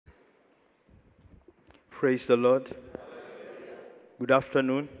Praise the Lord. Good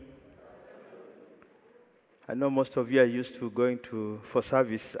afternoon. I know most of you are used to going for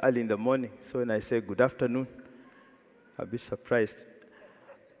service early in the morning, so when I say good afternoon, I'll be surprised.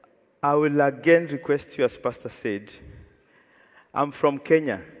 I will again request you, as Pastor said, I'm from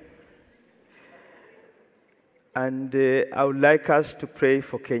Kenya, and I would like us to pray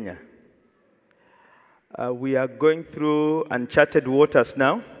for Kenya. We are going through uncharted waters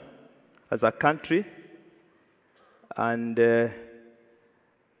now as a country, and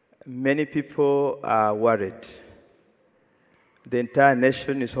many people are worried. The entire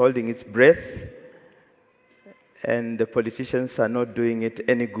nation is holding its breath, and the politicians are not doing it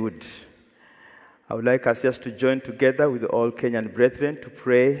any good. I would like us just to join together with all Kenyan brethren to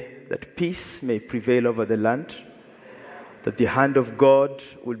pray that peace may prevail over the land, that the hand of God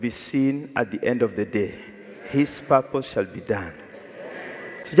will be seen at the end of the day. His purpose shall be done.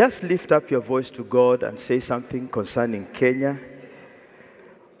 So just lift up your voice to God and say something concerning Kenya,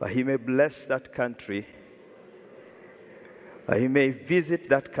 that He may bless that country, that He may visit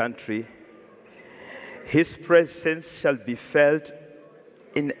that country. His presence shall be felt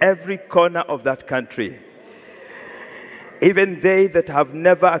in every corner of that country. Even they that have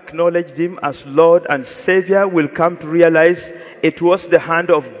never acknowledged Him as Lord and Savior will come to realize it was the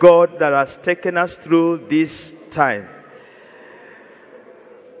hand of God that has taken us through this time.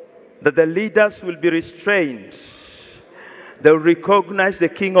 That the leaders will be restrained. They will recognize the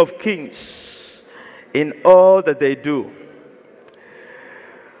King of Kings in all that they do.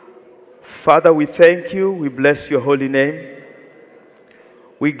 Father, we thank you. We bless your holy name.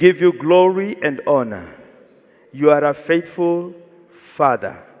 We give you glory and honor. You are a faithful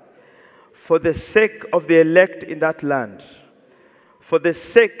Father. For the sake of the elect in that land, for the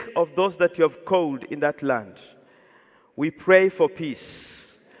sake of those that you have called in that land, we pray for peace.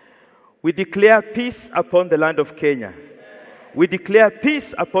 We declare peace upon the land of Kenya. We declare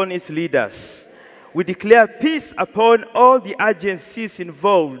peace upon its leaders. We declare peace upon all the agencies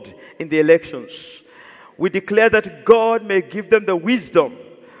involved in the elections. We declare that God may give them the wisdom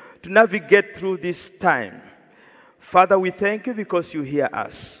to navigate through this time. Father, we thank you because you hear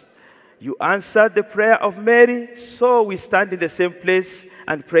us. You answered the prayer of Mary, so we stand in the same place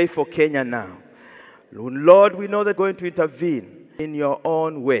and pray for Kenya now. Lord, we know that you're going to intervene in your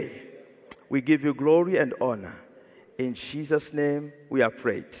own way. We give you glory and honor. In Jesus' name we are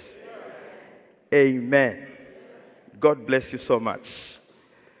prayed. Amen. God bless you so much.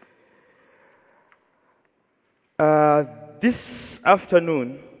 This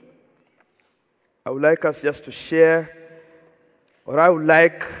afternoon, I would like us just to share, or I would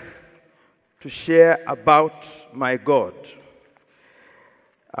like to share about my God.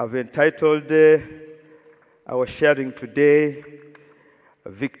 I've entitled our sharing today,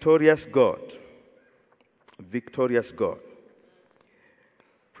 Victorious God. Victorious God.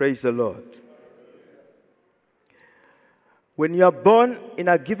 Praise the Lord. When you are born in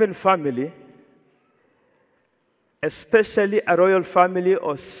a given family, especially a royal family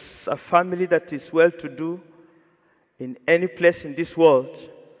or a family that is well-to-do in any place in this world,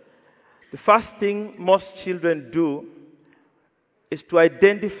 the first thing most children do is to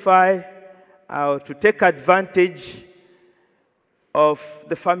identify or to take advantage of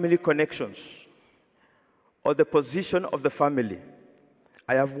the family connections or the position of the family.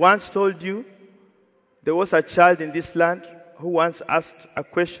 I have once told you there was a child in this land who once asked a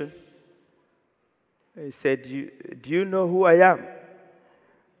question. He said, do you know who I am?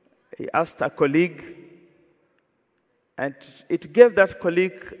 He asked a colleague, and it gave that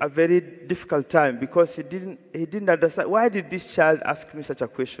colleague a very difficult time because he didn't understand, why did this child ask me such a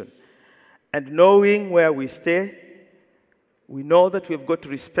question? And knowing where we stay, we know that we've got to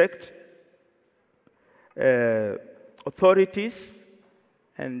respect authorities,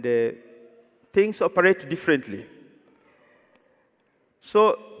 and things operate differently.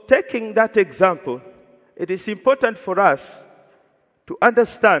 So, taking that example, it is important for us to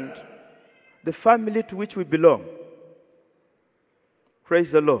understand the family to which we belong.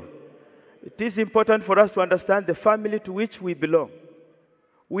 Praise the Lord. It is important for us to understand the family to which we belong.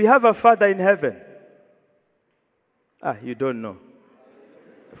 We have a Father in heaven. You don't know.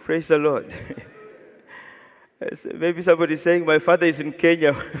 Praise the Lord. Maybe somebody is saying, my father is in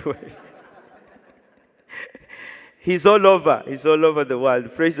Kenya. He's all over. He's all over the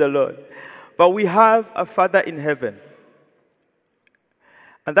world. Praise the Lord. But we have a Father in heaven.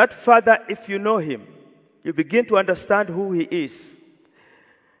 And that Father, if you know Him, you begin to understand who He is.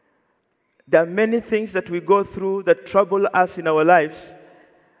 There are many things that we go through that trouble us in our lives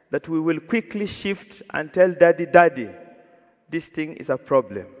that we will quickly shift and tell Daddy, Daddy, this thing is a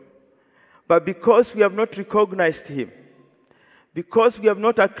problem. But because we have not recognized him, because we have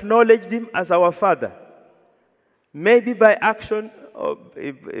not acknowledged him as our Father, maybe by action or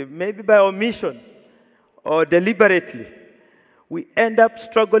maybe by omission or deliberately, we end up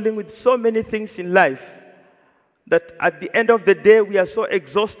struggling with so many things in life that at the end of the day we are so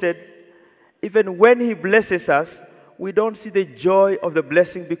exhausted. Even when he blesses us, we don't see the joy of the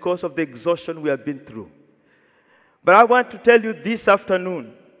blessing because of the exhaustion we have been through. But I want to tell you this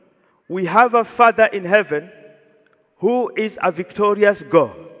afternoon, we have a Father in heaven who is a victorious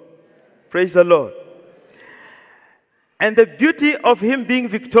God. Praise the Lord. And the beauty of him being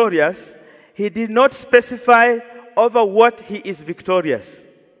victorious, he did not specify over what he is victorious.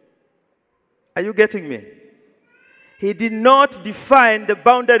 Are you getting me? He did not define the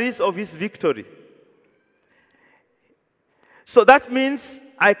boundaries of his victory. So that means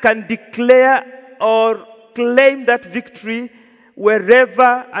I can declare or claim that victory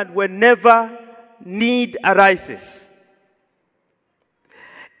wherever and whenever need arises.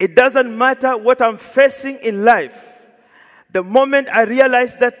 It doesn't matter what I'm facing in life. The moment I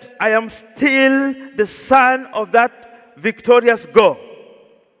realize that I am still the son of that victorious God,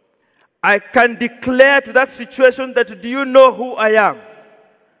 I can declare to that situation that, do you know who I am?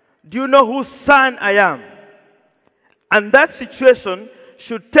 Do you know whose son I am? And that situation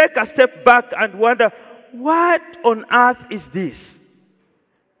should take a step back and wonder, what on earth is this?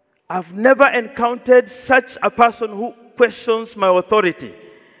 I've never encountered such a person who questions my authority.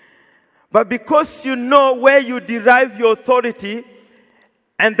 But because you know where you derive your authority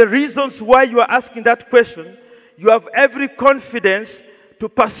and the reasons why you are asking that question, you have every confidence to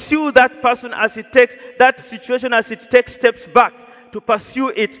pursue that person as it takes, that situation as it takes steps back, to pursue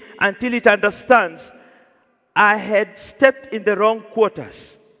it until it understands, I had stepped in the wrong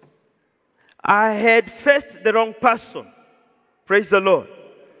quarters. I had faced the wrong person. Praise the Lord.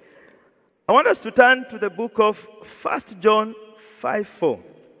 I want us to turn to the book of 1 John 5:4.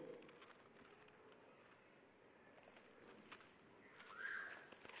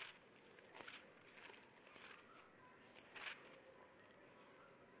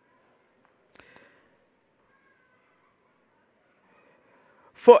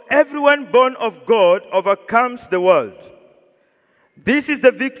 For everyone born of God overcomes the world. This is the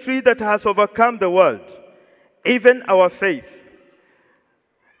victory that has overcome the world, even our faith.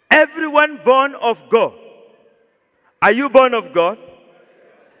 Everyone born of God. Are you born of God?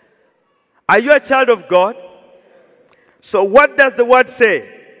 Are you a child of God? So what does the word say?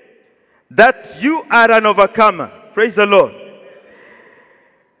 That you are an overcomer. Praise the Lord.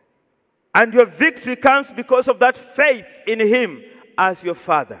 And your victory comes because of that faith in him as your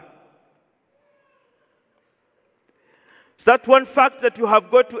Father. So that's one fact that you have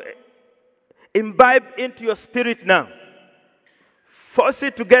got to imbibe into your spirit now. Force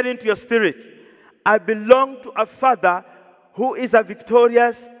it to get into your spirit. I belong to a Father who is a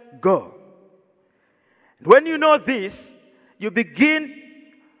victorious God. When you know this, you begin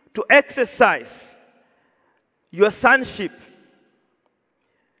to exercise your sonship.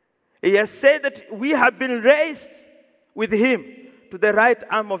 He has said that we have been raised with him to the right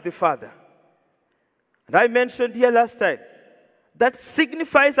arm of the Father. And I mentioned here last time, that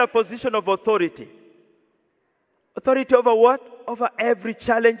signifies a position of authority. Authority over what? Over every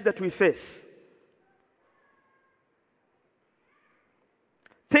challenge that we face.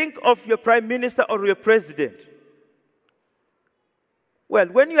 Think of your prime minister or your president. Well,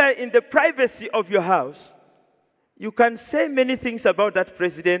 when you are in the privacy of your house, you can say many things about that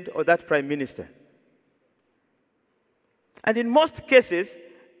president or that prime minister. And in most cases,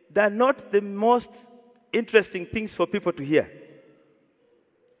 they are not the most interesting things for people to hear.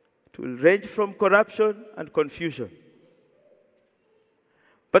 It will range from corruption and confusion.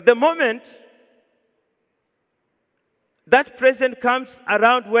 But the moment that president comes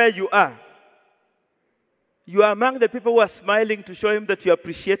around where you are among the people who are smiling to show him that you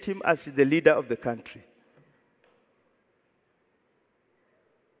appreciate him as the leader of the country.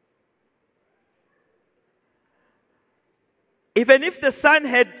 Even if the son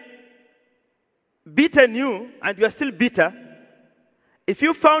had beaten you and you are still bitter, if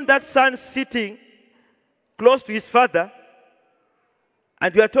you found that son sitting close to his father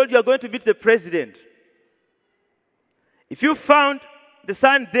and you are told you are going to beat the president, if you found the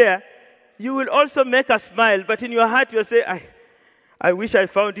son there, you will also make a smile, but in your heart you will say, I wish I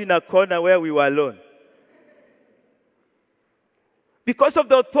found you in a corner where we were alone. Because of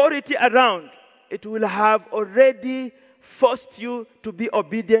the authority around, it will have already forced you to be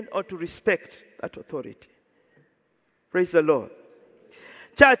obedient or to respect that authority. Praise the Lord.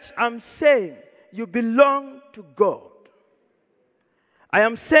 Church, I'm saying you belong to God. I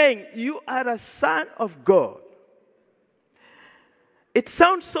am saying you are a son of God. It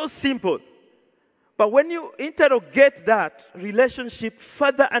sounds so simple, but when you interrogate that relationship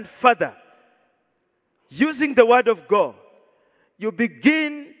further and further, using the Word of God, you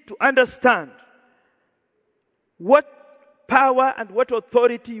begin to understand what power and what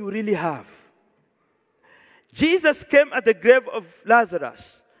authority you really have. Jesus came at the grave of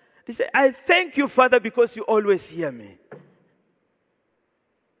Lazarus. He said, I thank you, Father, because you always hear me.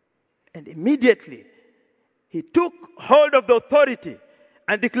 And immediately, he took hold of the authority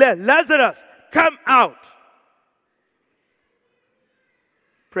and declared, Lazarus, come out.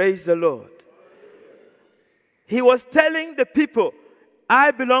 Praise the Lord. He was telling the people,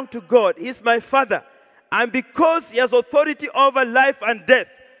 I belong to God. He's my Father. And because he has authority over life and death,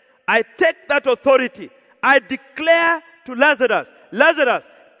 I take that authority. I declare to Lazarus, Lazarus,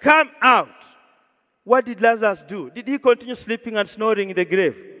 come out. What did Lazarus do? Did he continue sleeping and snoring in the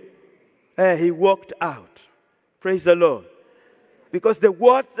grave? He walked out. Praise the Lord. Because the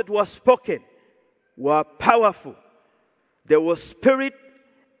words that were spoken were powerful. There was spirit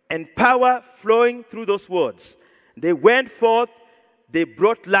and power flowing through those words. They went forth, they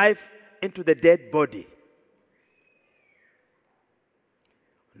brought life into the dead body.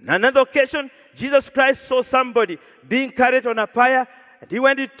 On another occasion, Jesus Christ saw somebody being carried on a pyre, and he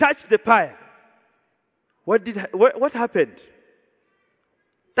went and touched the pyre. What happened?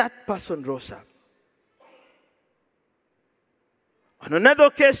 That person rose up. On another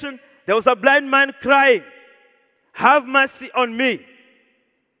occasion, there was a blind man crying, have mercy on me.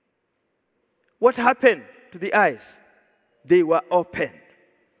 What happened to the eyes? They were opened.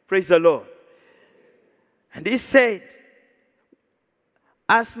 Praise the Lord. And he said,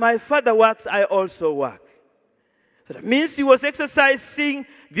 as my Father works, I also work. So that means he was exercising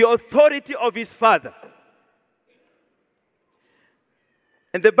the authority of his Father.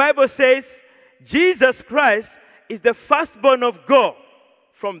 And the Bible says, Jesus Christ is the firstborn of God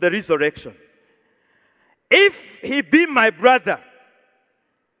from the resurrection. If he be my brother,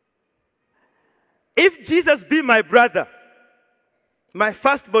 if Jesus be my brother, my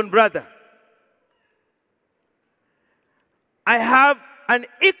firstborn brother, I have an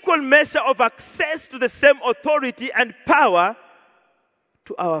equal measure of access to the same authority and power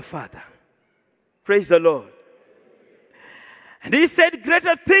to our Father. Praise the Lord. And he said,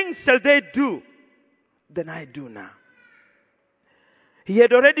 greater things shall they do than I do now. He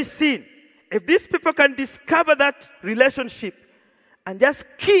had already seen, if these people can discover that relationship and just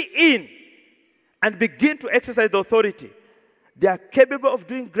key in and begin to exercise the authority, they are capable of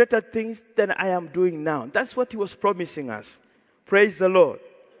doing greater things than I am doing now. That's what he was promising us. Praise the Lord.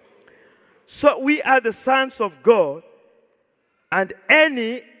 So we are the sons of God, and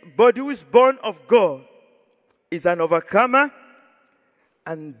anybody who is born of God is an overcomer,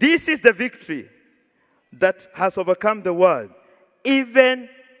 and this is the victory that has overcome the world. Even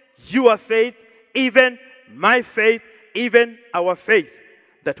your faith, even my faith, even our faith,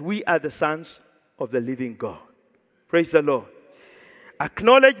 that we are the sons of the living God. Praise the Lord.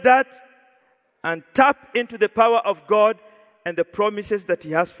 Acknowledge that and tap into the power of God and the promises that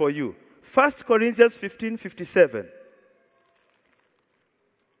he has for you. 1 Corinthians 15:57.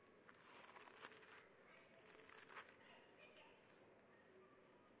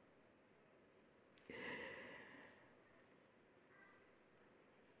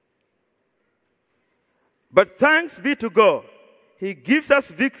 But thanks be to God, he gives us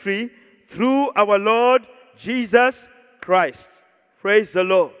victory through our Lord Jesus Christ. Praise the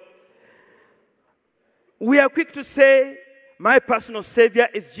Lord. We are quick to say, my personal Savior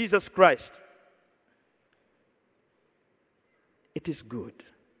is Jesus Christ. It is good.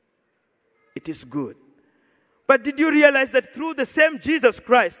 It is good. But did you realize that through the same Jesus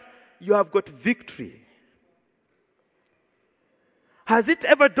Christ, you have got victory? Has it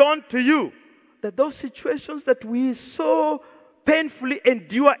ever dawned to you that those situations that we so painfully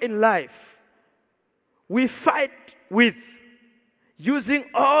endure in life, we fight with using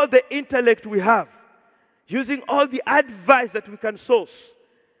all the intellect we have, using all the advice that we can source?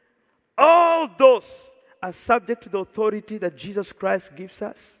 All those are subject to the authority that Jesus Christ gives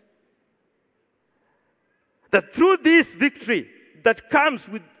us. That through this victory that comes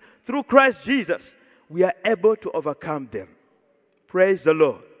through Christ Jesus, we are able to overcome them. Praise the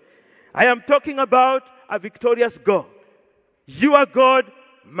Lord. I am talking about a victorious God. Your God,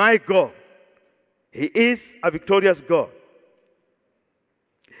 my God. He is a victorious God.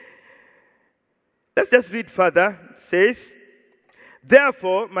 Let's just read further. It says,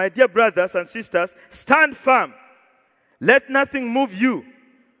 therefore, my dear brothers and sisters, stand firm. Let nothing move you.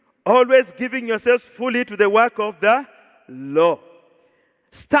 Always giving yourselves fully to the work of the law.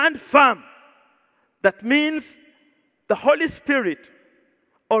 Stand firm. That means the Holy Spirit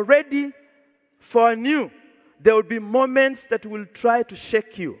already foreknew there will be moments that will try to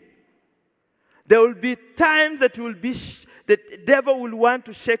shake you. There will be times that the devil will want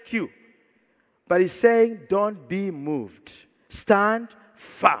to shake you. But he's saying, don't be moved. Stand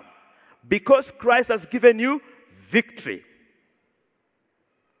firm. Because Christ has given you victory.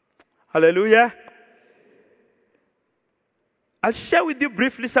 Hallelujah. I'll share with you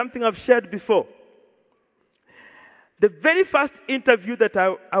briefly something I've shared before. The very first interview that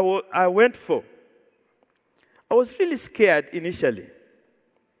I went for, I was really scared initially.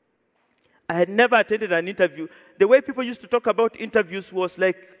 I had never attended an interview. The way people used to talk about interviews was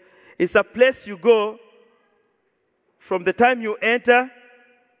like, it's a place you go, from the time you enter,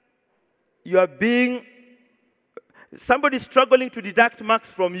 you are somebody's struggling to deduct marks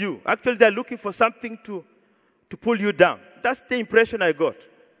from you. Actually, they're looking for something to pull you down. That's the impression I got.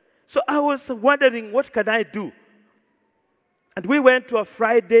 So I was wondering, what can I do? And we went to a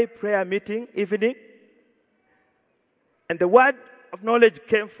Friday prayer meeting, evening. And the word of knowledge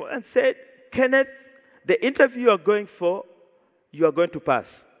came forth and said, Kenneth, the interview you are going for, you are going to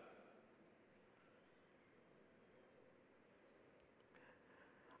pass.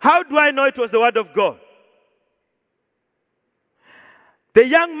 How do I know it was the word of God? The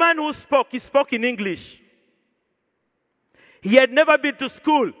young man who spoke, he spoke in English. He had never been to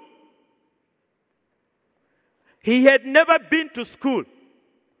school. He had never been to school.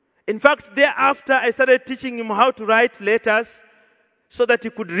 In fact, thereafter, I started teaching him how to write letters so that he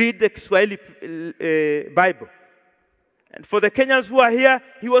could read the Kiswahili Bible. And for the Kenyans who are here,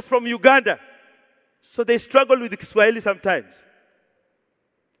 he was from Uganda. So they struggle with the Kiswahili sometimes.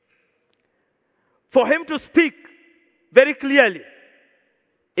 For him to speak very clearly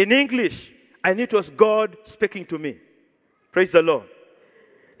in English, I knew it was God speaking to me. Praise the Lord.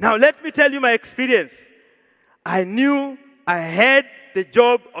 Now let me tell you my experience. I knew I had the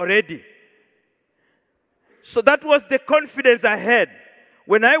job already. So that was the confidence I had.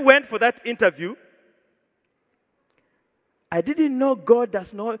 When I went for that interview, I didn't know God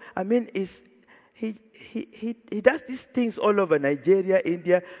does not, He does these things all over Nigeria,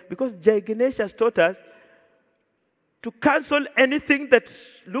 India, because Jai Ganesh has taught us to cancel anything that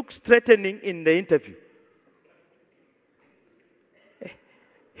looks threatening in the interview.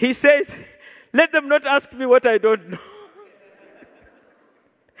 He says, let them not ask me what I don't know.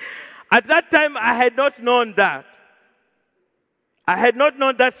 At that time, I had not known that. I had not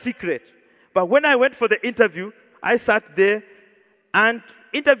known that secret. But when I went for the interview, I sat there, and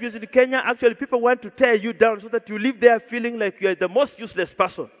interviews in Kenya, actually, people want to tear you down so that you live there feeling like you are the most useless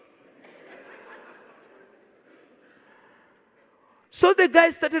person. So the guy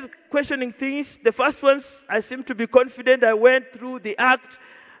started questioning things. The first ones, I seemed to be confident. I went through the act,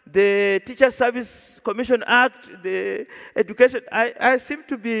 the Teacher Service Commission Act, the education. I seemed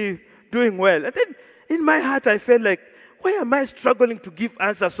to be doing well. And then in my heart, I felt like, why am I struggling to give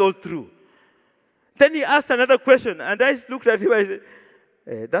answers all through? Then he asked another question, and I looked at him and I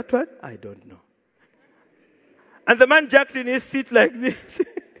said, that one? I don't know. And the man jacked in his seat like this.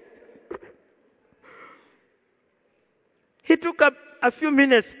 He took a few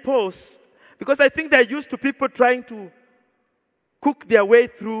minutes pause, because I think they're used to people trying to cook their way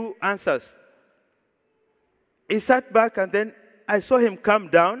through answers. He sat back, and then I saw him calm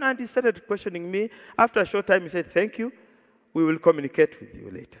down, and he started questioning me. After a short time, he said, thank you. We will communicate with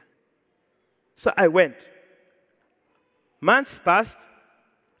you later. So I went. Months passed.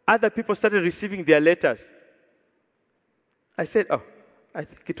 Other people started receiving their letters. I said, oh, I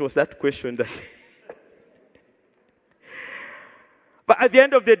think it was that question that... But at the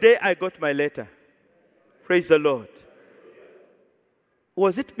end of the day, I got my letter. Praise the Lord.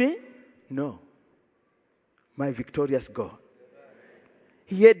 Was it me? No. My victorious God.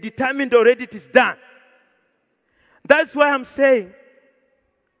 He had determined already it is done. That's why I'm saying,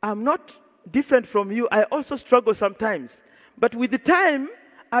 I'm not different from you. I also struggle sometimes. But with the time,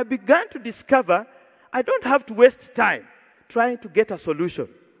 I began to discover I don't have to waste time trying to get a solution.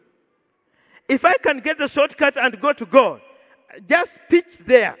 If I can get the shortcut and go to God, just pitch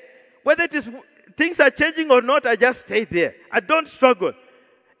there. Whether it is things are changing or not, I just stay there. I don't struggle.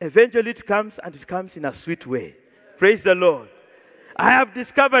 Eventually it comes, and it comes in a sweet way. Praise the Lord. I have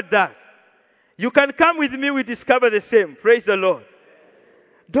discovered that. You can come with me, we discover the same. Praise the Lord.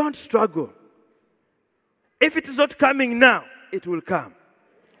 Don't struggle. If it is not coming now, it will come.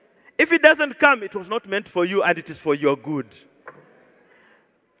 If it doesn't come, it was not meant for you, and it is for your good.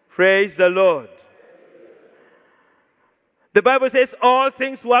 Praise the Lord. The Bible says all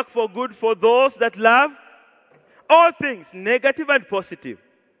things work for good for those that love. All things, negative and positive.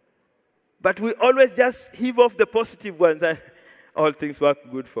 But we always just heave off the positive ones and all things work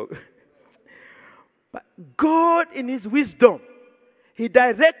good for. But God, in His wisdom, He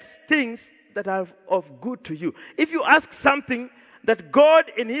directs things that are of good to you. If you ask something that God,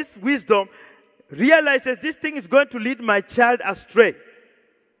 in His wisdom, realizes this thing is going to lead my child astray,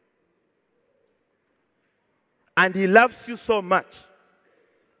 and He loves you so much,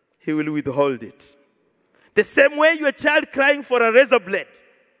 He will withhold it. The same way your child crying for a razor blade.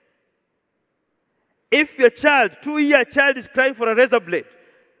 If your child, 2-year child, is crying for a razor blade,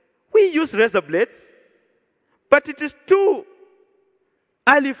 we use razor blades, but it is too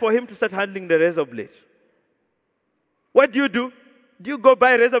early for him to start handling the razor blade. What do? Do you go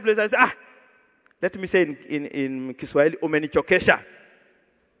buy razor blades and say, let me say in Kiswahili, umenichokesha.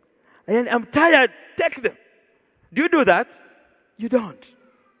 And I'm tired, take them. Do you do that? You don't.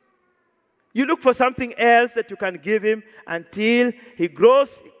 You look for something else that you can give him until he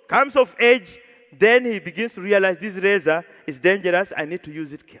grows, comes of age, then he begins to realize this razor is dangerous, I need to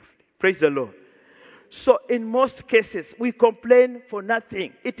use it carefully. Praise the Lord. So in most cases, we complain for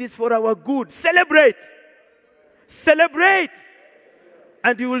nothing. It is for our good. Celebrate. Celebrate.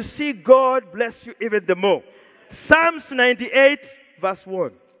 And you will see God bless you even the more. Psalms 98, verse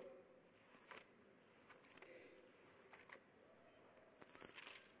 1.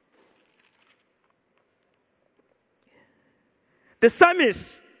 The psalmist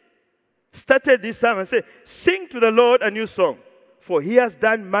started this psalm and said, sing to the Lord a new song, for He has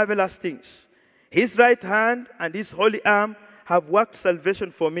done marvelous things. His right hand and His holy arm have worked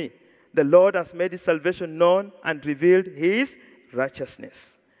salvation for me. The Lord has made His salvation known and revealed His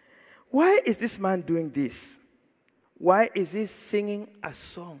righteousness. Why is this man doing this? Why is he singing a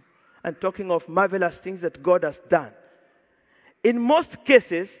song and talking of marvelous things that God has done? In most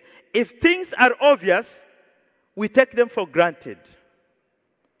cases, if things are obvious, we take them for granted.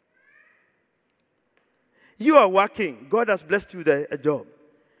 You are working. God has blessed you with a job.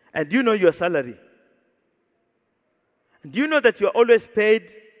 And you know your salary. Do you know that you're always paid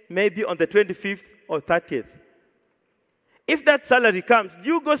maybe on the 25th or 30th? If that salary comes, do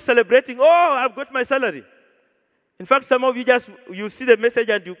you go celebrating, oh, I've got my salary? In fact, some of you you see the message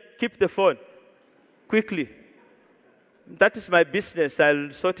and you keep the phone quickly. That is my business.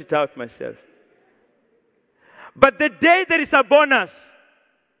 I'll sort it out myself. But the day there is a bonus,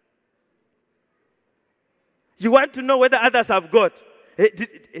 you want to know whether others have got.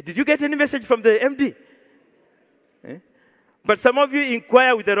 Did you get any message from the MD? But some of you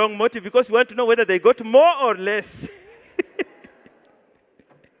inquire with the wrong motive because you want to know whether they got more or less.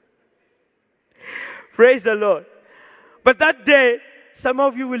 Praise the Lord. But that day, some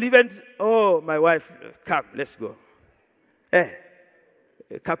of you will even, oh, my wife, come, let's go. A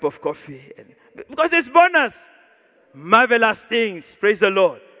cup of coffee. Because there's bonus. Marvelous things. Praise the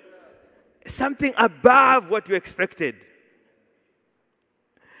Lord. Something above what you expected.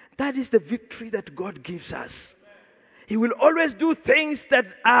 That is the victory that God gives us. He will always do things that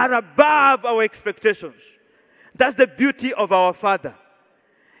are above our expectations. That's the beauty of our Father.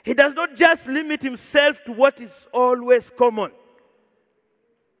 He does not just limit Himself to what is always common.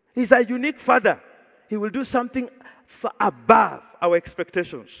 He's a unique Father. He will do something above our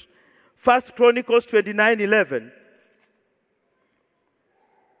expectations. 1 Chronicles 29:11.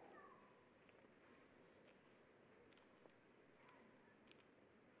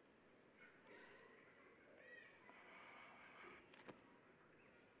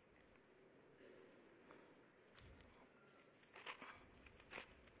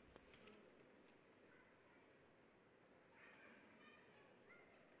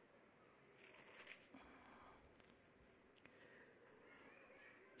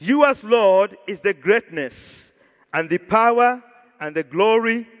 Yours, Lord, is the greatness and the power and the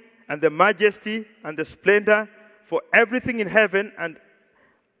glory and the majesty and the splendor, for everything in heaven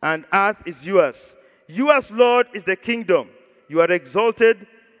and earth is yours. Yours, Lord, is the kingdom. You are exalted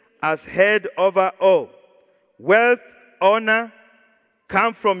as head over all. Wealth, honor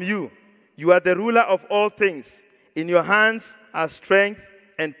come from you. You are the ruler of all things. In your hands are strength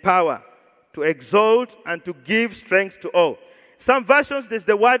and power to exalt and to give strength to all. Some versions, there's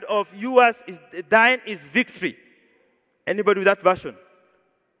the word of yours, thine is victory. Anybody with that version?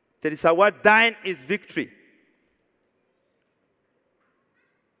 There is a word, thine is victory.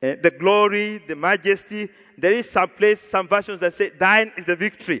 The glory, the majesty. There is some versions that say, thine is the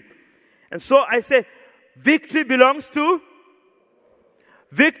victory. And so I say, victory belongs to?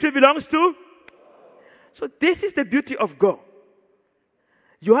 Victory belongs to? So this is the beauty of God.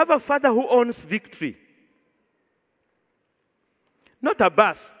 You have a Father who owns victory. Not a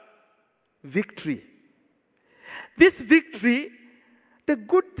bus, victory. This victory, the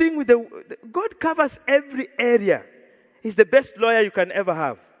good thing with God covers every area. He's the best lawyer you can ever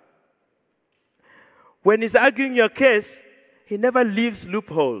have. When he's arguing your case, he never leaves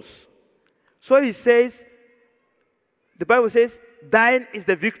loopholes. So he says, the Bible says, thine is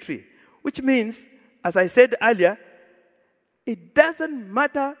the victory. Which means, as I said earlier, it doesn't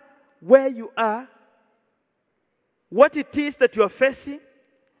matter where you are, what it is that you are facing,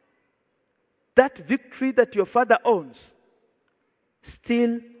 that victory that your Father owns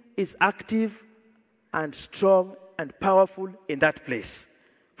still is active and strong and powerful in that place.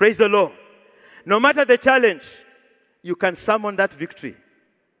 Praise the Lord. No matter the challenge, you can summon that victory.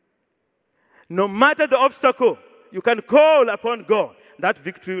 No matter the obstacle, you can call upon God. That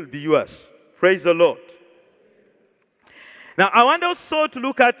victory will be yours. Praise the Lord. Now, I want also to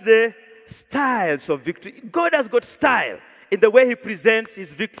look at the styles of victory. God has got style in the way he presents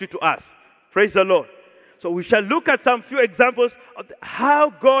his victory to us. Praise the Lord. So we shall look at some few examples of how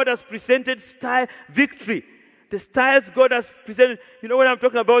God has presented style victory. The styles God has presented. You know, when I'm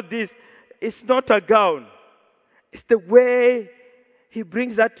talking about this, it's not a gown. It's the way he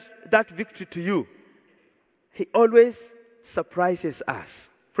brings that victory to you. He always surprises us.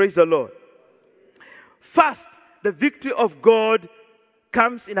 Praise the Lord. First, the victory of God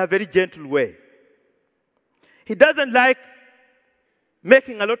comes in a very gentle way. He doesn't like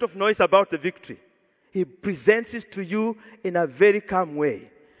making a lot of noise about the victory. He presents it to you in a very calm way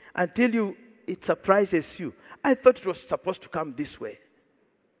until it surprises you. I thought it was supposed to come this way.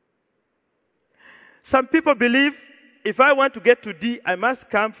 Some people believe if I want to get to D, I must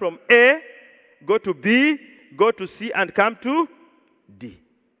come from A, go to B, go to C, and come to D.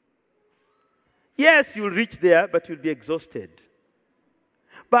 Yes, you'll reach there, but you'll be exhausted.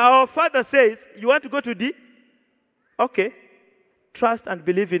 But our Father says, you want to go to D? Okay. Trust and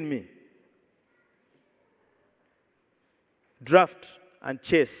believe in me. Draft and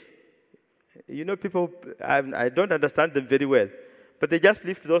chase. You know, people, I don't understand them very well, but they just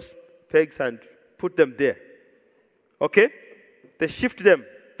lift those pegs and put them there. Okay? They shift them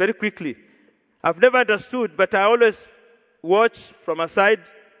very quickly. I've never understood, but I always watch from a side.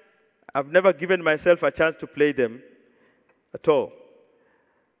 I've never given myself a chance to play them at all.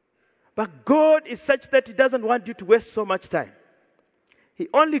 But God is such that he doesn't want you to waste so much time. He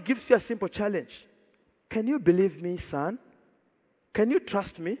only gives you a simple challenge. Can you believe me, son? Can you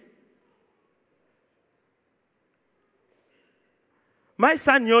trust me? My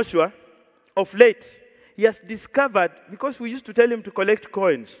son Joshua, of late, he has discovered, because we used to tell him to collect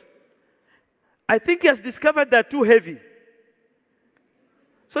coins, I think he has discovered they're too heavy.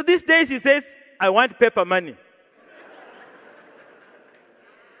 So these days he says, I want paper money.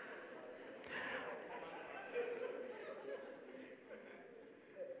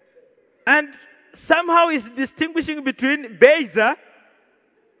 And somehow he's distinguishing between Beisa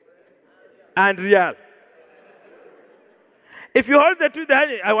and Real. If you hold the two,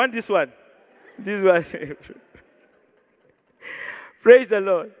 I want this one. This one. Praise the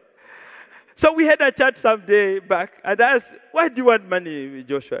Lord. So we had a chat some day back, and I asked, why do you want money,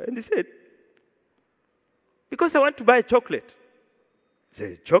 Joshua? And he said, because I want to buy a chocolate. I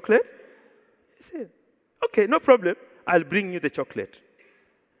said, chocolate? He said, okay, no problem. I'll bring you the chocolate.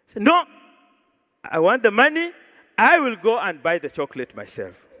 I said, no, I want the money. I will go and buy the chocolate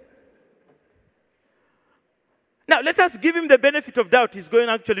myself. Now, let us give him the benefit of doubt. He's going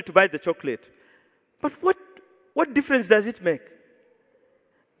actually to buy the chocolate. But what difference does it make?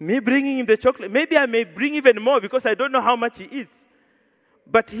 Me bringing him the chocolate, maybe I may bring even more because I don't know how much he eats.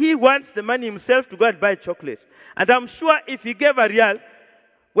 But he wants the money himself to go and buy chocolate. And I'm sure if he gave a real,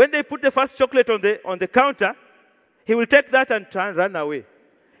 when they put the first chocolate on the counter, he will take that and try and run away.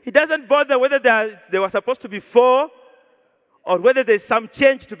 He doesn't bother whether they were supposed to be 4 or whether there's some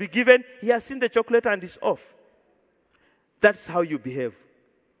change to be given. He has seen the chocolate and is off. That's how you behave.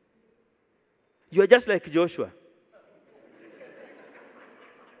 You are just like Joshua.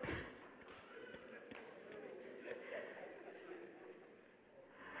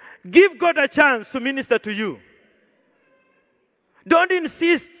 Give God a chance to minister to you. Don't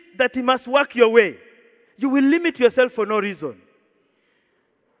insist that he must work your way. You will limit yourself for no reason.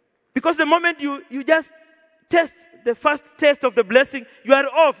 Because the moment you just test the first test of the blessing, you are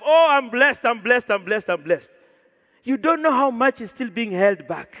off. Oh, I'm blessed, I'm blessed, I'm blessed, I'm blessed. You don't know how much is still being held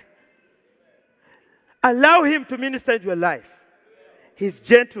back. Allow him to minister into your life. He's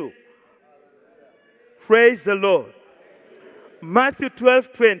gentle. Praise the Lord. Matthew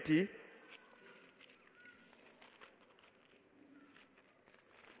 12:20.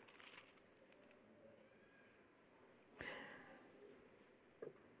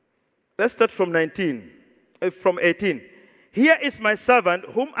 Let's start from 19. from 18. Here is my servant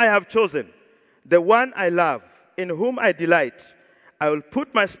whom I have chosen, the one I love, in whom I delight. I will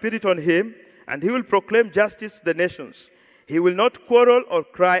put my spirit on him, and he will proclaim justice to the nations. He will not quarrel or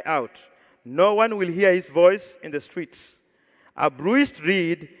cry out. No one will hear his voice in the streets. A bruised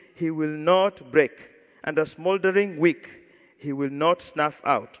reed he will not break, and a smoldering wick he will not snuff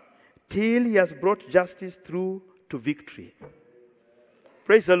out, till he has brought justice through to victory.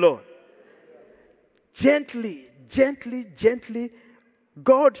 Praise the Lord. Gently, gently, gently,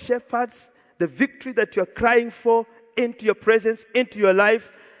 God shepherds the victory that you are crying for into your presence, into your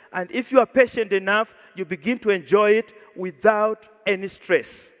life. And if you are patient enough, you begin to enjoy it without any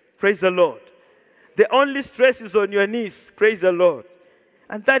stress. Praise the Lord. The only stress is on your knees. Praise the Lord.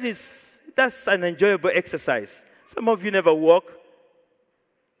 And that's an enjoyable exercise. Some of you never walk.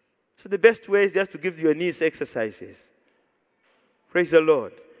 So the best way is just to give your knees exercises. Praise the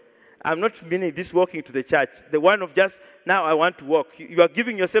Lord. I'm not meaning this walking to the church. The one of just, now I want to walk. You are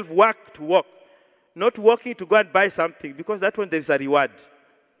giving yourself work to walk. Not walking to go and buy something, because that one there is a reward.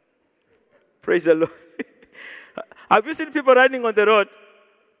 Praise the Lord. Have you seen people running on the road?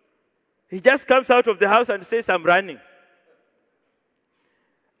 He just comes out of the house and says, I'm running.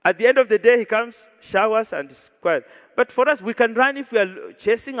 At the end of the day, he comes, showers, and is quiet. But for us, we can run if we are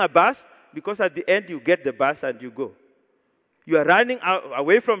chasing a bus, because at the end, you get the bus and you go. You are running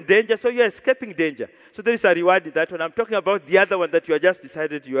away from danger, so you are escaping danger. So there is a reward in that one. I'm talking about the other one that you have just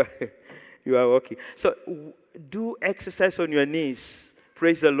decided you are walking. So do exercise on your knees.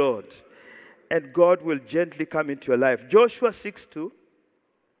 Praise the Lord. And God will gently come into your life. Joshua 6:2.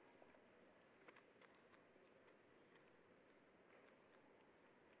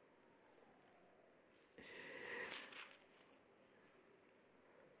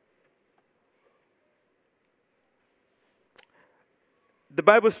 The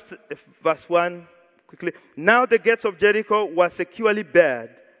Bible, verse 1, quickly. Now the gates of Jericho were securely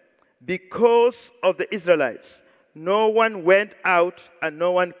barred because of the Israelites. No one went out and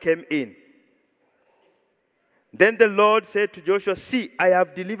no one came in. Then the Lord said to Joshua, see, I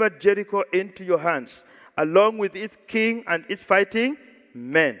have delivered Jericho into your hands, along with its king and its fighting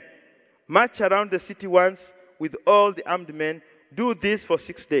men. March around the city once with all the armed men. Do this for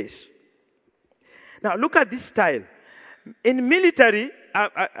 6 days. Now look at this style. In military,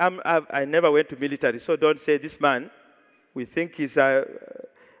 I never went to military, so don't say this man. We think he's a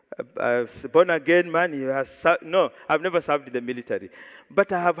born-again man. He has no, I've never served in the military.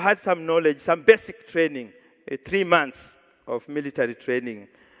 But I have had some knowledge, some basic training, 3 months of military training.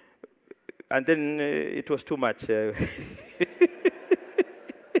 And then it was too much.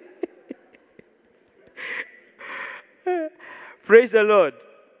 Praise the Lord.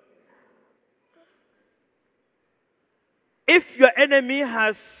 If your enemy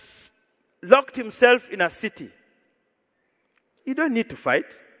has locked himself in a city, you don't need to fight.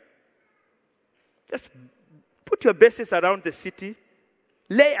 Just put your bases around the city,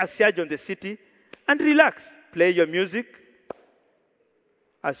 lay a siege on the city, and relax. Play your music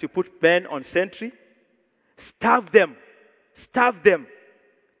as you put men on sentry. Starve them. Starve them.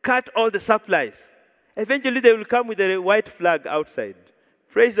 Cut all the supplies. Eventually they will come with a white flag outside.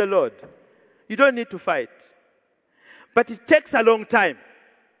 Praise the Lord. You don't need to fight. But it takes a long time,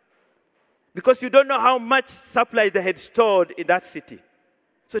 because you don't know how much supply they had stored in that city.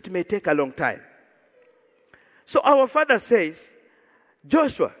 So it may take a long time. So our Father says,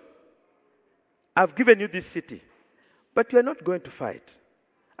 Joshua, I've given you this city, but you are not going to fight.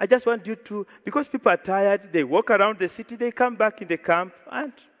 I just want you to, because people are tired, they walk around the city, they come back in the camp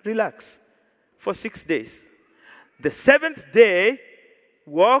and relax for 6 days. The 7th day,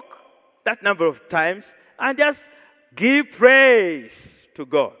 walk that number of times and just give praise to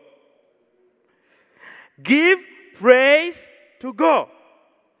God. Give praise to God.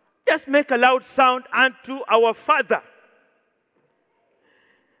 Just make a loud sound unto our Father.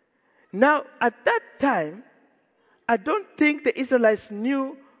 Now, at that time, I don't think the Israelites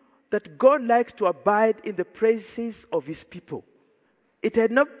knew that God likes to abide in the praises of his people. It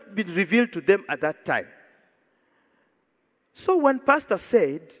had not been revealed to them at that time. So when Pastor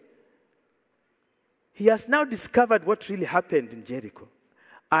said, he has now discovered what really happened in Jericho,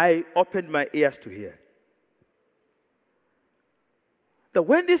 I opened my ears to hear. That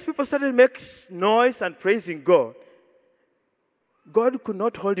when these people started making noise and praising God, God could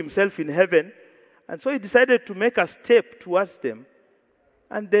not hold himself in heaven, and so he decided to make a step towards them,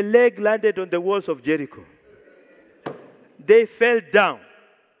 and the leg landed on the walls of Jericho. They fell down.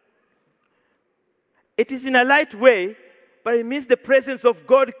 It is in a light way, but it means the presence of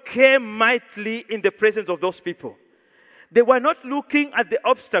God came mightily in the presence of those people. They were not looking at the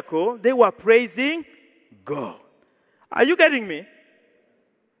obstacle, they were praising God. Are you getting me?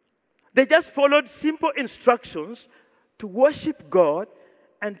 They just followed simple instructions to worship God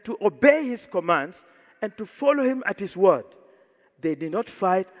and to obey his commands and to follow him at his word. They did not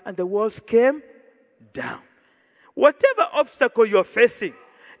fight, and the walls came down. Whatever obstacle you're facing,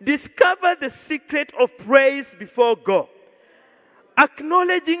 discover the secret of praise before God.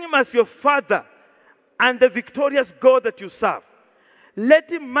 Acknowledging him as your Father and the victorious God that you serve.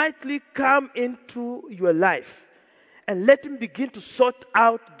 Let him mightily come into your life and let him begin to sort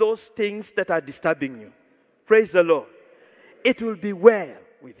out those things that are disturbing you. Praise the Lord. It will be well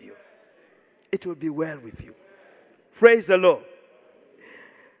with you. It will be well with you. Praise the Lord.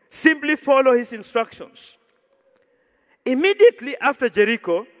 Simply follow his instructions. Immediately after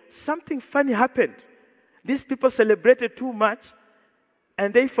Jericho, something funny happened. These people celebrated too much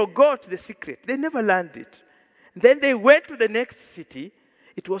and they forgot the secret. They never learned it. Then they went to the next city.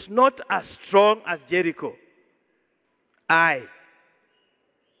 It was not as strong as Jericho. I.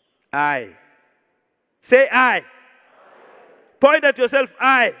 Say I. Point at yourself,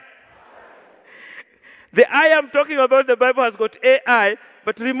 I. The I am talking about, the Bible has got AI,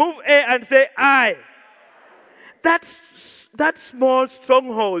 but remove A and say I. That small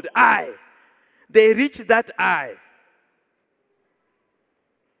stronghold, I. They reached that I.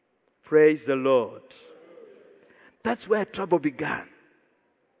 Praise the Lord. That's where trouble began.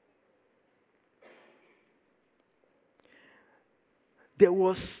 There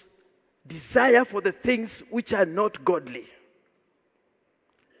was desire for the things which are not godly.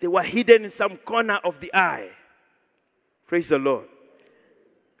 They were hidden in some corner of the eye. Praise the Lord.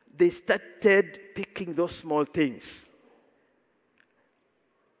 They started picking those small things.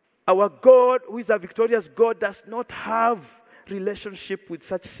 Our God, who is a victorious God, does not have relationship with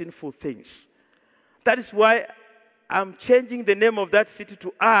such sinful things. That is why I'm changing the name of that city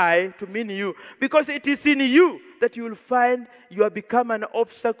to I to mean you. Because it is in you that you will find you have become an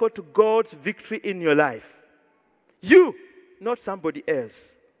obstacle to God's victory in your life. You, not somebody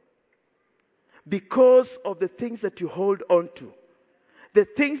else. Because of the things that you hold on to. The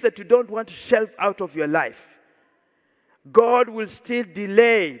things that you don't want to shelve out of your life. God will still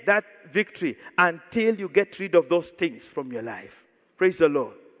delay that victory until you get rid of those things from your life. Praise the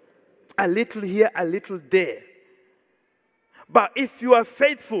Lord. A little here, a little there. But if you are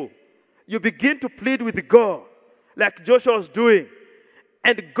faithful, you begin to plead with God, like Joshua was doing.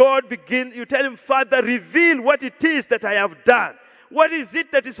 And you tell him, Father, reveal what it is that I have done. What is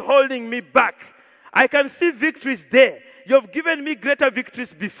it that is holding me back? I can see victories there. You have given me greater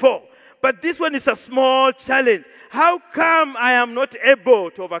victories before. But this one is a small challenge. How come I am not able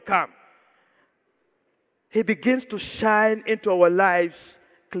to overcome? He begins to shine into our lives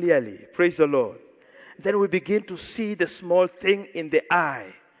clearly. Praise the Lord. Then we begin to see the small thing in the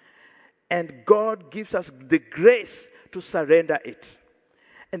eye. And God gives us the grace to surrender it.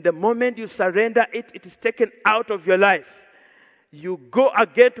 And the moment you surrender it, it is taken out of your life. You go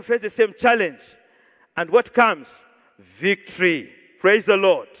again to face the same challenge. And what comes? Victory. Praise the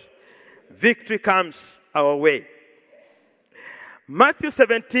Lord. Victory comes our way. Matthew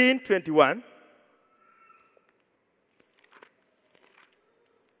 17:21.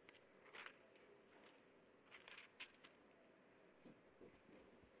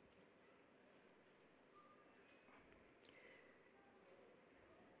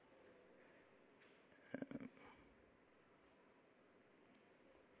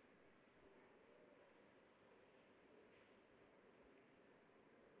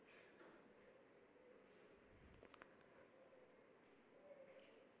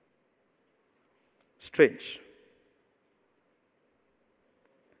 Strange.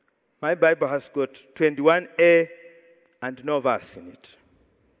 My Bible has got 21a and no verse in it.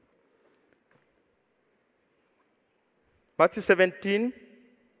 Matthew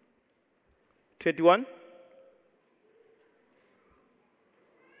 17:21.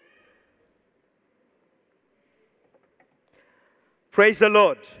 Praise the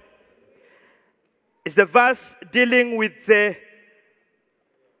Lord. It's the verse dealing with the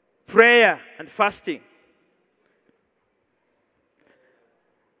prayer and fasting.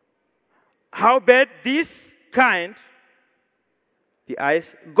 Howbeit this kind, the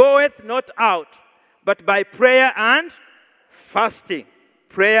eyes, goeth not out, but by prayer and fasting.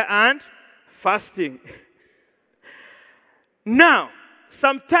 Prayer and fasting. Now,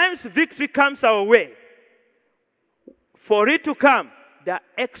 sometimes victory comes our way. For it to come, there are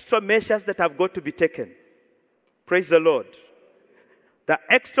extra measures that have got to be taken. Praise the Lord. The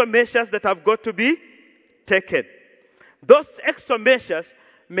extra measures that have got to be taken. Those extra measures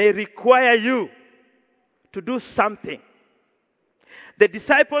may require you to do something. The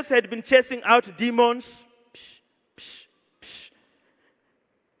disciples had been chasing out demons.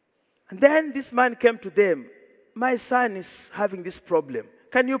 And then this man came to them. My son is having this problem.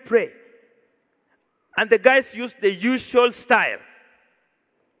 Can you pray? And the guys used the usual style.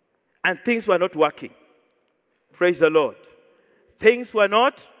 And things were not working. Praise the Lord. Things were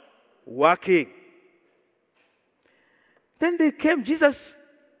not working. Then they came. Jesus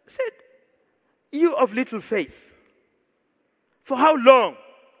said, you of little faith, for how long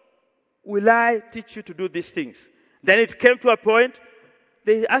will I teach you to do these things? Then it came to a point,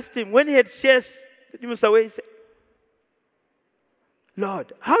 they asked him, when he had chased the demons away, he said,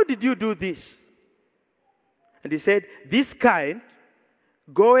 Lord, how did you do this? And he said, this kind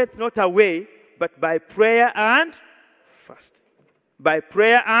goeth not away, but by prayer and fasting. By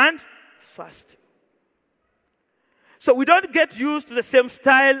prayer and fasting. So we don't get used to the same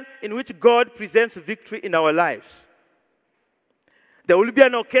style in which God presents victory in our lives. There will be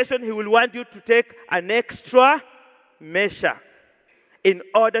an occasion he will want you to take an extra measure in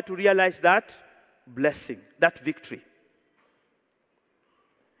order to realize that blessing, that victory.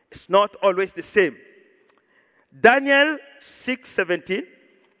 It's not always the same. Daniel 6:17.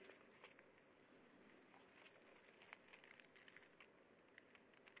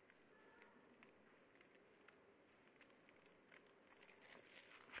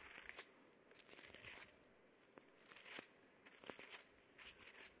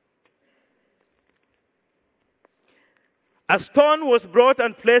 A stone was brought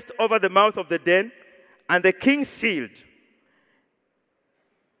and placed over the mouth of the den, and the king sealed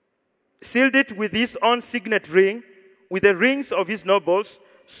it with his own signet ring, with the rings of his nobles,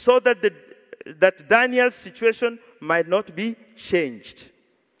 so that Daniel's situation might not be changed.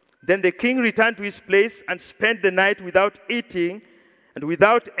 Then the king returned to his place and spent the night without eating and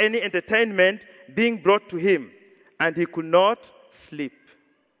without any entertainment being brought to him, and he could not sleep.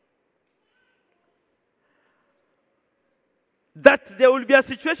 That there will be a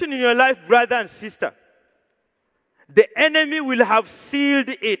situation in your life, brother and sister. The enemy will have sealed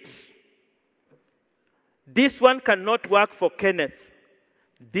it. This one cannot work for Kenneth.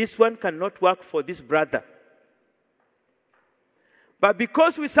 This one cannot work for this brother. But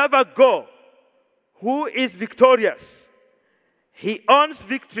because we serve a God who is victorious, he owns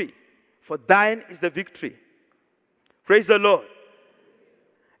victory, for thine is the victory. Praise the Lord.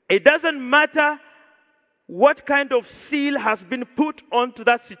 It doesn't matter what kind of seal has been put onto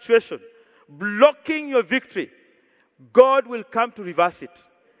that situation, blocking your victory. God will come to reverse it.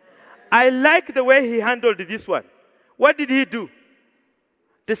 I like the way he handled this one. What did he do?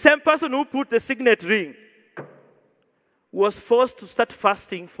 The same person who put the signet ring was forced to start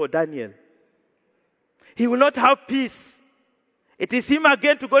fasting for Daniel. He will not have peace. It is him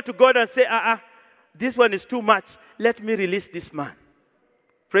again to go to God and say, this one is too much. Let me release this man.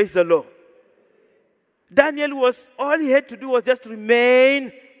 Praise the Lord. Daniel all he had to do was just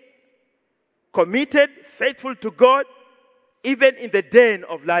remain committed, faithful to God, even in the den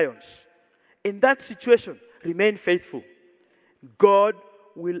of lions. In that situation, remain faithful. God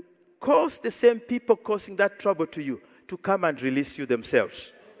will cause the same people causing that trouble to you to come and release you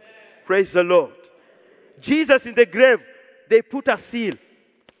themselves. Amen. Praise the Lord. Jesus in the grave, they put a seal.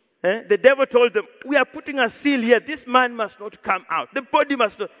 The devil told them, we are putting a seal here. This man must not come out. The body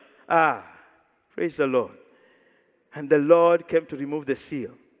must not. Praise the Lord. And the Lord came to remove the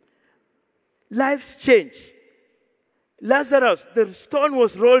seal. Lives change. Lazarus, the stone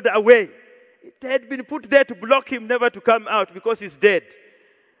was rolled away. It had been put there to block him never to come out because he's dead.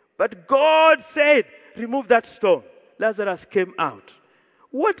 But God said, remove that stone. Lazarus came out.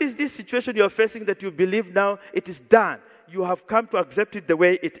 What is this situation you're facing that you believe now it is done? You have come to accept it the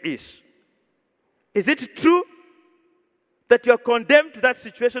way it is. Is it true that you are condemned to that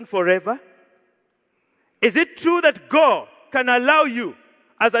situation forever? Is it true that God can allow you,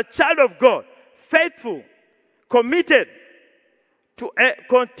 as a child of God, faithful, committed, to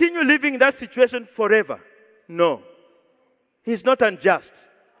continue living in that situation forever? No. He's not unjust.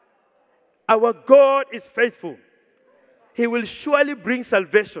 Our God is faithful. He will surely bring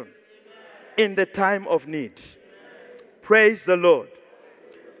salvation in the time of need. Praise the Lord.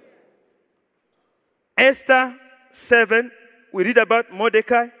 Esther 7, we read about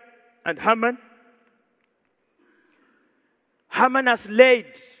Mordecai and Haman. Haman has laid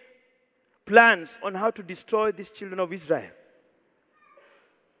plans on how to destroy these children of Israel.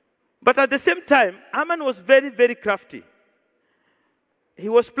 But at the same time, Haman was very, very crafty. He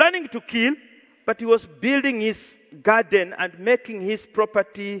was planning to kill, but he was building his garden and making his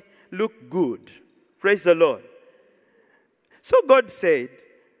property look good. Praise the Lord. So God said,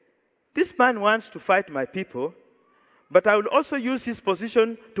 this man wants to fight my people, But I will also use his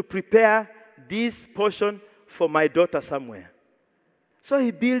position to prepare this portion for my daughter somewhere. So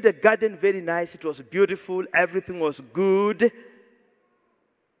he built a garden very nice. It was beautiful. Everything was good.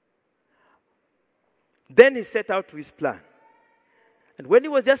 Then he set out to his plan. And when he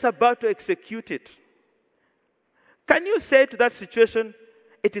was just about to execute it, can you say to that situation,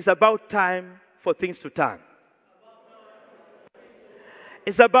 it is about time for things to turn?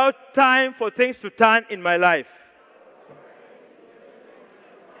 It's about time for things to turn in my life.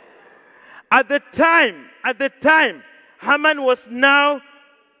 At the time, Haman was now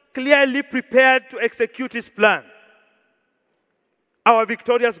clearly prepared to execute his plan. Our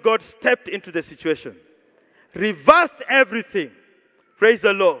victorious God stepped into the situation, reversed everything. Praise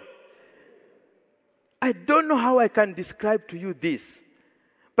the Lord. I don't know how I can describe to you this,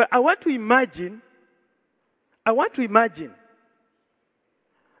 but I want to imagine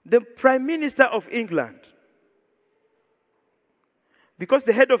the Prime Minister of England, because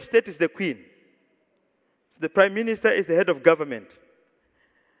the head of state is the Queen. So the Prime Minister is the head of government.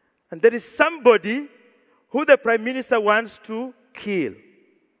 And there is somebody who the Prime Minister wants to kill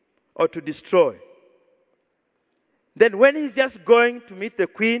or to destroy. Then when he's just going to meet the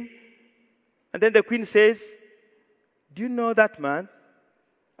Queen, and then the Queen says, do you know that man?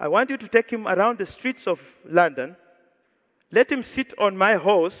 I want you to take him around the streets of London. Let him sit on my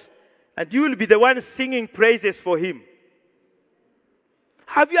horse, and you will be the one singing praises for him.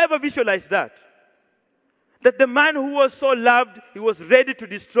 Have you ever visualized that? That the man who was so loved, he was ready to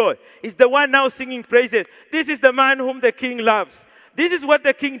destroy, is the one now singing praises. This is the man whom the king loves. This is what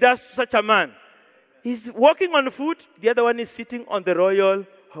the king does to such a man. He's walking on foot, the other one is sitting on the royal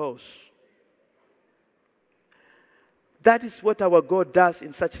horse. That is what our God does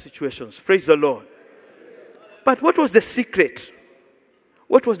in such situations. Praise the Lord. But what was the secret?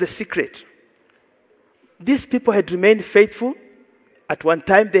 What was the secret? These people had remained faithful. At one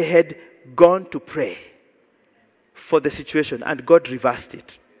time, they had gone to pray for the situation, and God reversed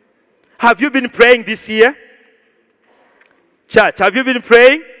it. Have you been praying this year? Church, have you been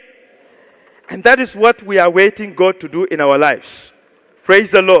praying? And that is what we are waiting God to do in our lives.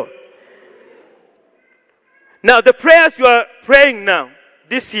 Praise the Lord. Now, the prayers you are praying now,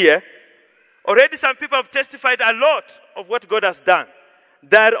 this year, already some people have testified a lot of what God has done.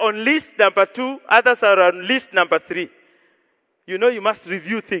 They are on list number 2, others are on list number 3. You know, you must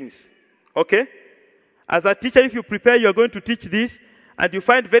review things. Okay? As a teacher, if you prepare, you're going to teach this, and you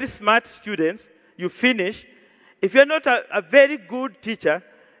find very smart students, you finish. If you're not a very good teacher,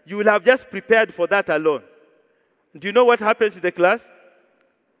 you will have just prepared for that alone. Do you know what happens in the class?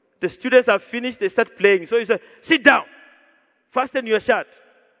 The students have finished, they start playing. So you say, sit down, fasten your shirt.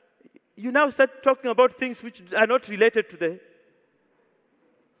 You now start talking about things which are not related to the...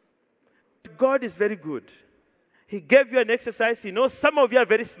 God is very good. He gave you an exercise. He knows some of you are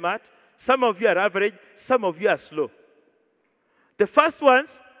very smart, some of you are average, some of you are slow. The first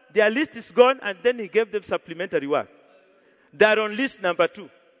ones, their list is gone, and then he gave them supplementary work. They are on list number 2.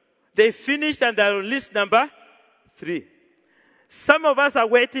 They finished and they are on list number 3. Some of us are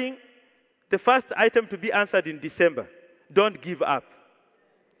waiting the first item to be answered in December. Don't give up.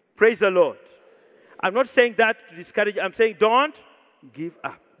 Praise the Lord. I'm not saying that to discourage. I'm saying don't give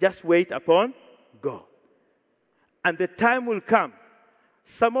up. Just wait upon God. And the time will come.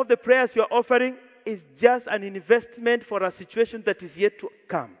 Some of the prayers you're offering is just an investment for a situation that is yet to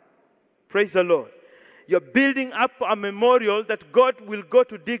come. Praise the Lord. You're building up a memorial that God will go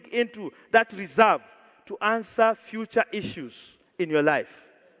to dig into, that reserve, to answer future issues in your life.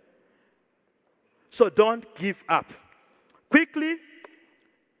 So don't give up. Quickly,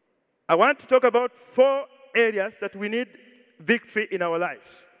 I want to talk about 4 areas that we need victory in our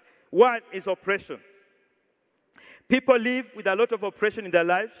lives. One is oppression. People live with a lot of oppression in their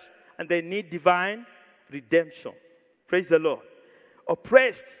lives, and they need divine redemption. Praise the Lord.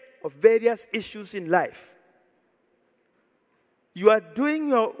 Oppressed of various issues in life. You are doing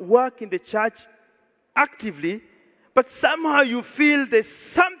your work in the church actively, but somehow you feel there's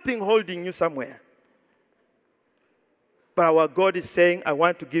something holding you somewhere. But our God is saying, I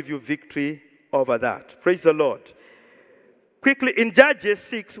want to give you victory over that. Praise the Lord. Quickly, in Judges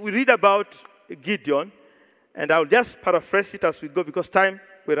 6, we read about Gideon, and I'll just paraphrase it as we go because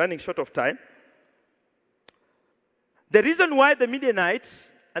we're running short of time. The reason why the Midianites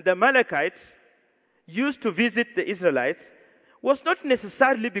and the Amalekites used to visit the Israelites was not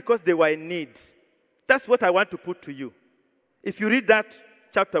necessarily because they were in need. That's what I want to put to you. If you read that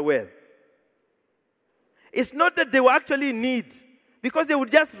chapter well. It's not that they were actually in need, because they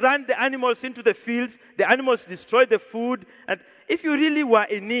would just run the animals into the fields, the animals destroy the food, and if you really were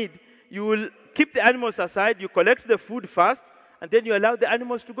in need, you will keep the animals aside, you collect the food first, and then you allow the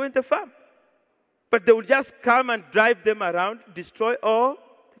animals to go in the farm. But they will just come and drive them around, destroy all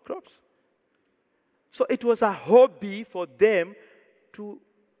the crops. So it was a hobby for them to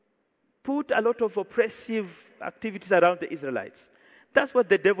put a lot of oppressive activities around the Israelites. That's what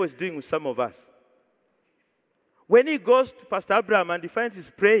the devil is doing with some of us. When he goes to Pastor Abraham and he finds he's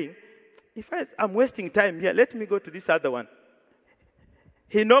praying, he finds, I'm wasting time here, let me go to this other one.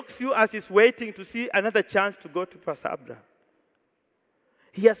 He knocks you as he's waiting to see another chance to go to Pastor Abraham.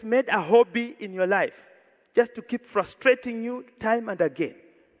 He has made a hobby in your life just to keep frustrating you time and again.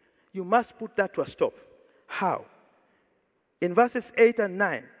 You must put that to a stop. How? In verses 8 and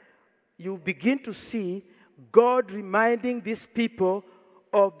 9, you begin to see God reminding these people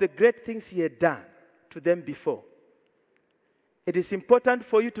of the great things he had done to them before. It is important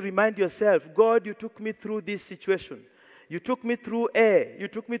for you to remind yourself, God, you took me through this situation. You took me through A. You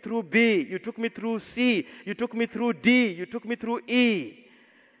took me through B. You took me through C. You took me through D. You took me through E.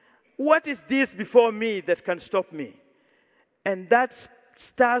 What is this before me that can stop me? And that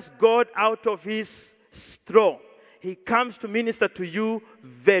stirs God out of his throne. He comes to minister to you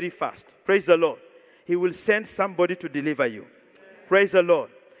very fast. Praise the Lord. He will send somebody to deliver you. Praise the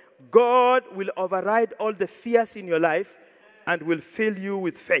Lord. God will override all the fears in your life and will fill you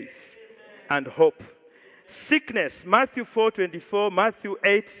with faith and hope. Sickness, Matthew 4:24, Matthew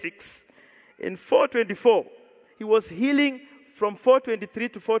 8:6. In 4:24, he was healing from 4:23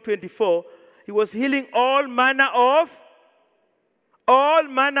 to 4:24. He was healing all manner of.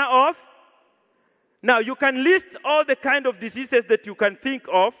 Now, you can list all the kind of diseases that you can think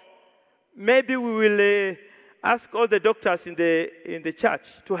of. Maybe we will ask all the doctors in the church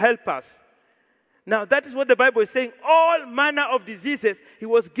to help us. Now, that is what the Bible is saying. All manner of diseases, he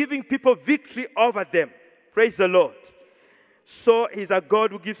was giving people victory over them. Praise the Lord. So he's a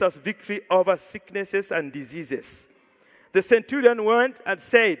God who gives us victory over sicknesses and diseases. The centurion went and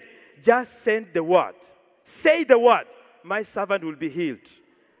said, just send the word. Say the word. My servant will be healed.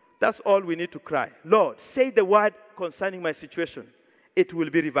 That's all we need to cry. Lord, say the word concerning my situation. It will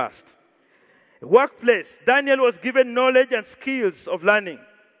be reversed. Workplace. Daniel was given knowledge and skills of learning.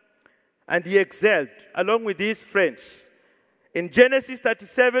 And he excelled along with his friends. In Genesis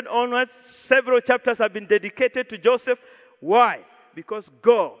 37 onwards, several chapters have been dedicated to Joseph. Why? Because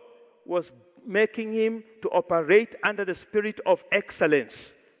God was making him to operate under the spirit of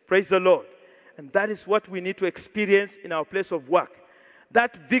excellence. Praise the Lord. And that is what we need to experience in our place of work.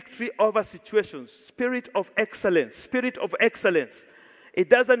 That victory over situations, spirit of excellence, spirit of excellence. It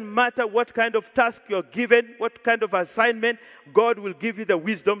doesn't matter what kind of task you're given, what kind of assignment, God will give you the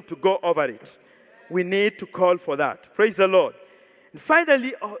wisdom to go over it. We need to call for that. Praise the Lord. And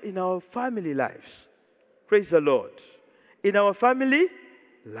finally, in our family lives, praise the Lord. In our family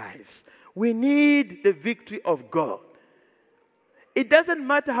lives, we need the victory of God. It doesn't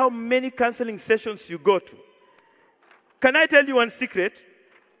matter how many counseling sessions you go to. Can I tell you one secret?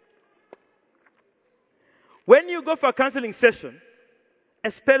 When you go for a counseling session,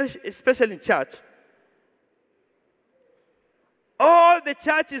 especially in church, all the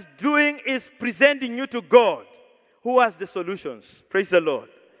church is doing is presenting you to God, who has the solutions. Praise the Lord.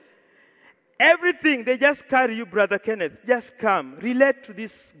 Everything, they just carry you, Brother Kenneth. Just come, relate to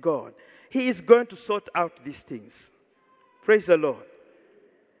this God. He is going to sort out these things. Praise the Lord.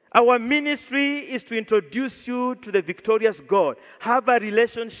 Our ministry is to introduce you to the victorious God. Have a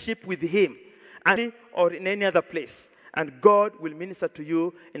relationship with him, or in any other place. And God will minister to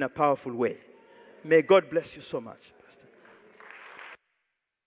you in a powerful way. May God bless you so much.